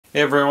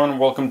Hey everyone,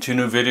 welcome to a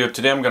new video.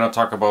 Today I'm going to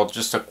talk about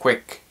just a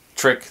quick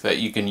trick that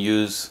you can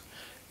use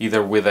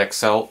either with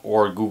Excel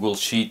or Google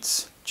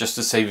Sheets just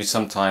to save you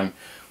some time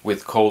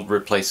with code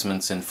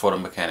replacements in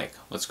Photomechanic.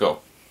 Let's go.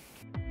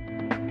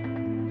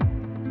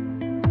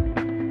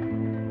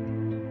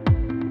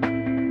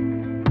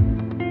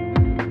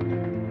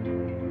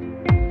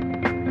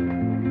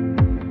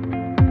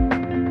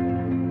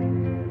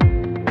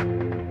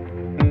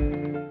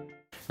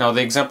 Now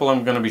the example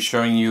I'm going to be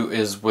showing you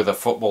is with a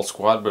football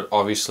squad, but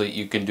obviously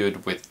you can do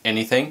it with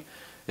anything.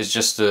 It's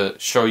just to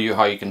show you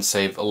how you can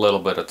save a little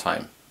bit of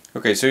time.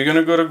 Okay, so you're going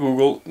to go to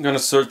Google, you're going to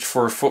search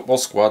for football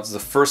squads. The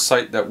first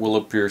site that will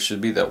appear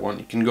should be that one.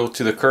 You can go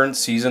to the current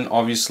season.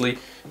 Obviously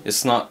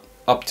it's not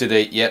up to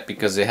date yet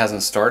because it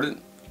hasn't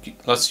started.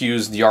 Let's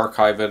use the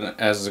archive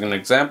as an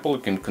example.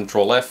 You can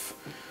Control F.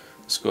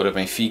 Let's go to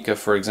Benfica,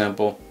 for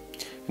example.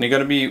 And you're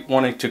going to be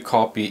wanting to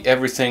copy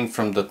everything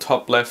from the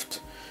top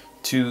left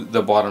to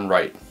the bottom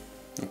right,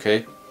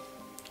 okay,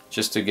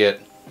 just to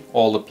get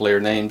all the player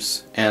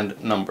names and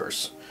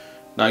numbers.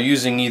 Now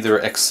using either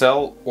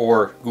Excel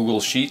or Google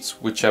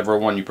Sheets, whichever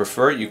one you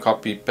prefer, you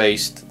copy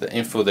paste the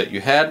info that you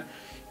had,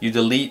 you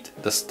delete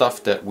the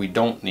stuff that we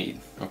don't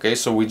need. Okay,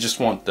 so we just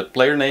want the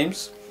player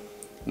names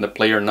and the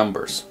player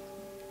numbers.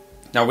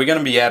 Now we're going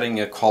to be adding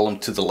a column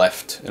to the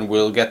left and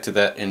we'll get to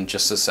that in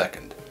just a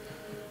second.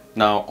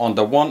 Now on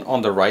the one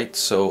on the right,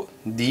 so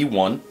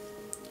D1,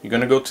 you're going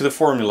to go to the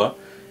formula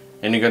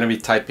and you're going to be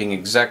typing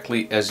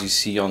exactly as you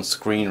see on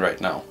screen right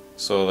now.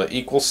 So the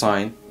equal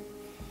sign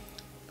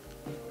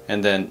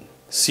and then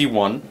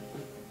C1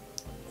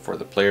 for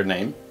the player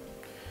name,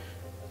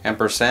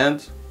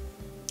 ampersand,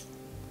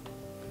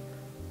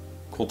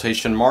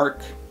 quotation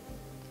mark,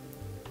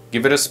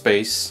 give it a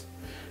space,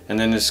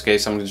 and in this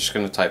case I'm just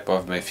going to type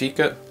off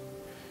Benfica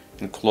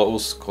and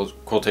close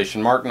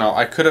quotation mark. Now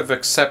I could have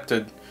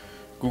accepted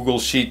Google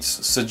Sheets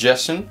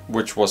suggestion,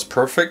 which was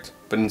perfect,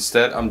 but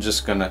instead I'm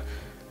just going to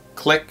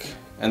click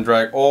and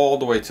drag all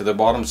the way to the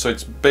bottom, so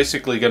it's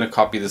basically going to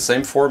copy the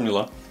same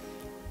formula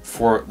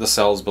for the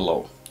cells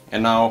below.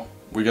 And now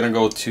we're going to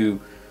go to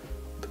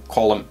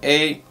column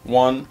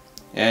A1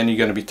 and you're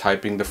going to be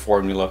typing the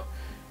formula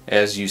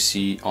as you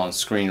see on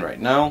screen right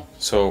now.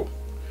 So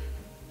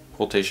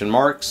quotation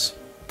marks,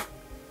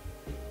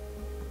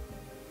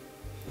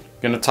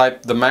 you're going to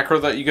type the macro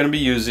that you're going to be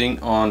using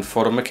on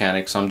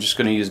Photomechanic. So I'm just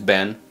going to use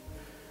Ben,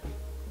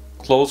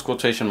 close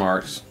quotation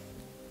marks,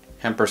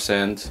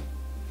 ampersand,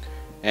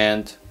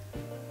 and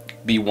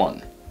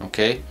B1.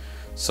 Okay,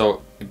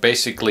 so it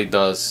basically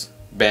does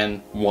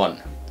Ben1.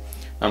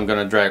 I'm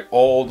gonna drag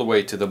all the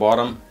way to the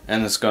bottom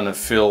and it's gonna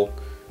fill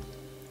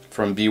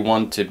from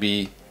B1 to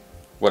B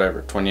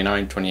whatever,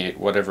 29, 28,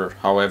 whatever,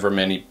 however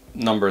many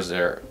numbers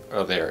there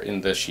are there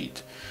in the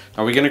sheet.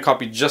 Now we're gonna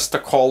copy just the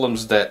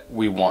columns that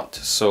we want,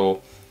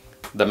 so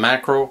the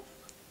macro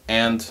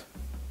and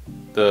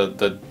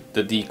the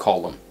D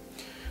column.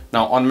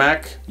 Now on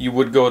Mac you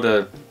would go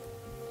to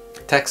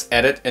text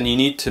edit and you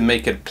need to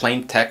make it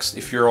plain text.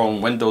 If you're on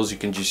Windows you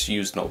can just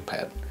use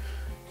Notepad.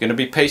 You're going to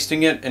be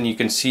pasting it and you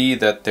can see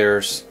that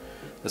there's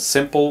a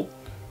simple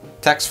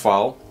text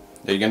file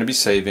that you're going to be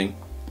saving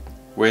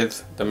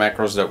with the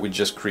macros that we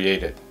just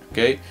created.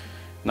 Okay,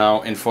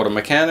 now in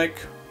Photomechanic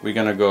we're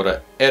going to go to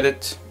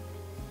edit,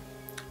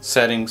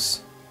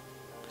 settings,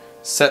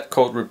 set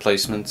code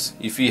replacements.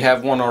 If you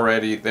have one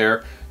already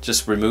there,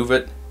 just remove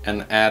it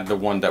and add the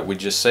one that we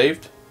just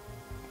saved.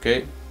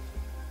 Okay,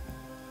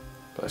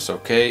 that's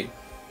okay.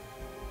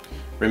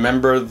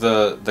 Remember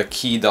the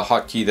key, the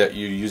hotkey that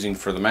you're using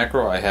for the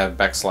macro. I have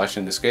backslash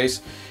in this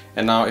case.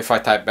 And now if I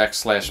type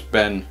backslash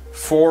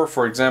Ben4,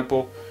 for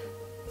example,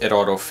 it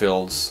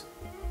auto-fills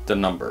the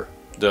number.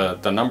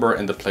 The number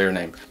and the player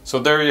name. So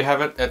there you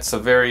have it. It's a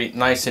very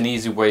nice and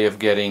easy way of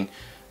getting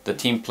the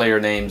team player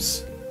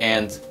names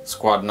and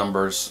squad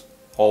numbers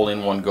all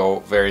in one go,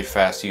 very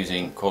fast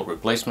using code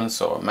replacement.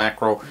 So a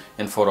macro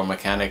in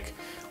Photomechanic.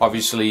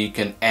 Obviously you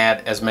can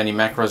add as many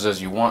macros as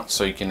you want,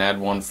 so you can add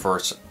one for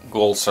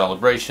goal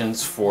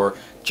celebrations, for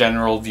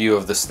general view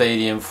of the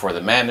stadium, for the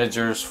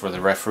managers, for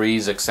the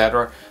referees,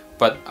 etc.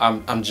 But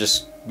I'm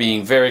just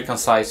being very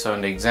concise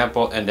on the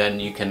example, and then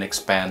you can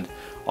expand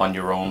on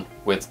your own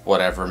with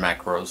whatever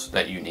macros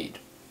that you need.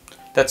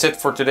 That's it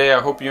for today. I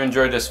hope you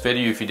enjoyed this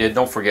video. If you did,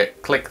 don't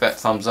forget, click that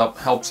thumbs up,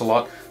 helps a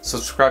lot.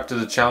 Subscribe to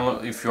the channel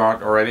if you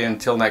aren't already.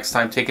 Until next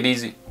time, take it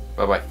easy.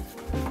 Bye bye.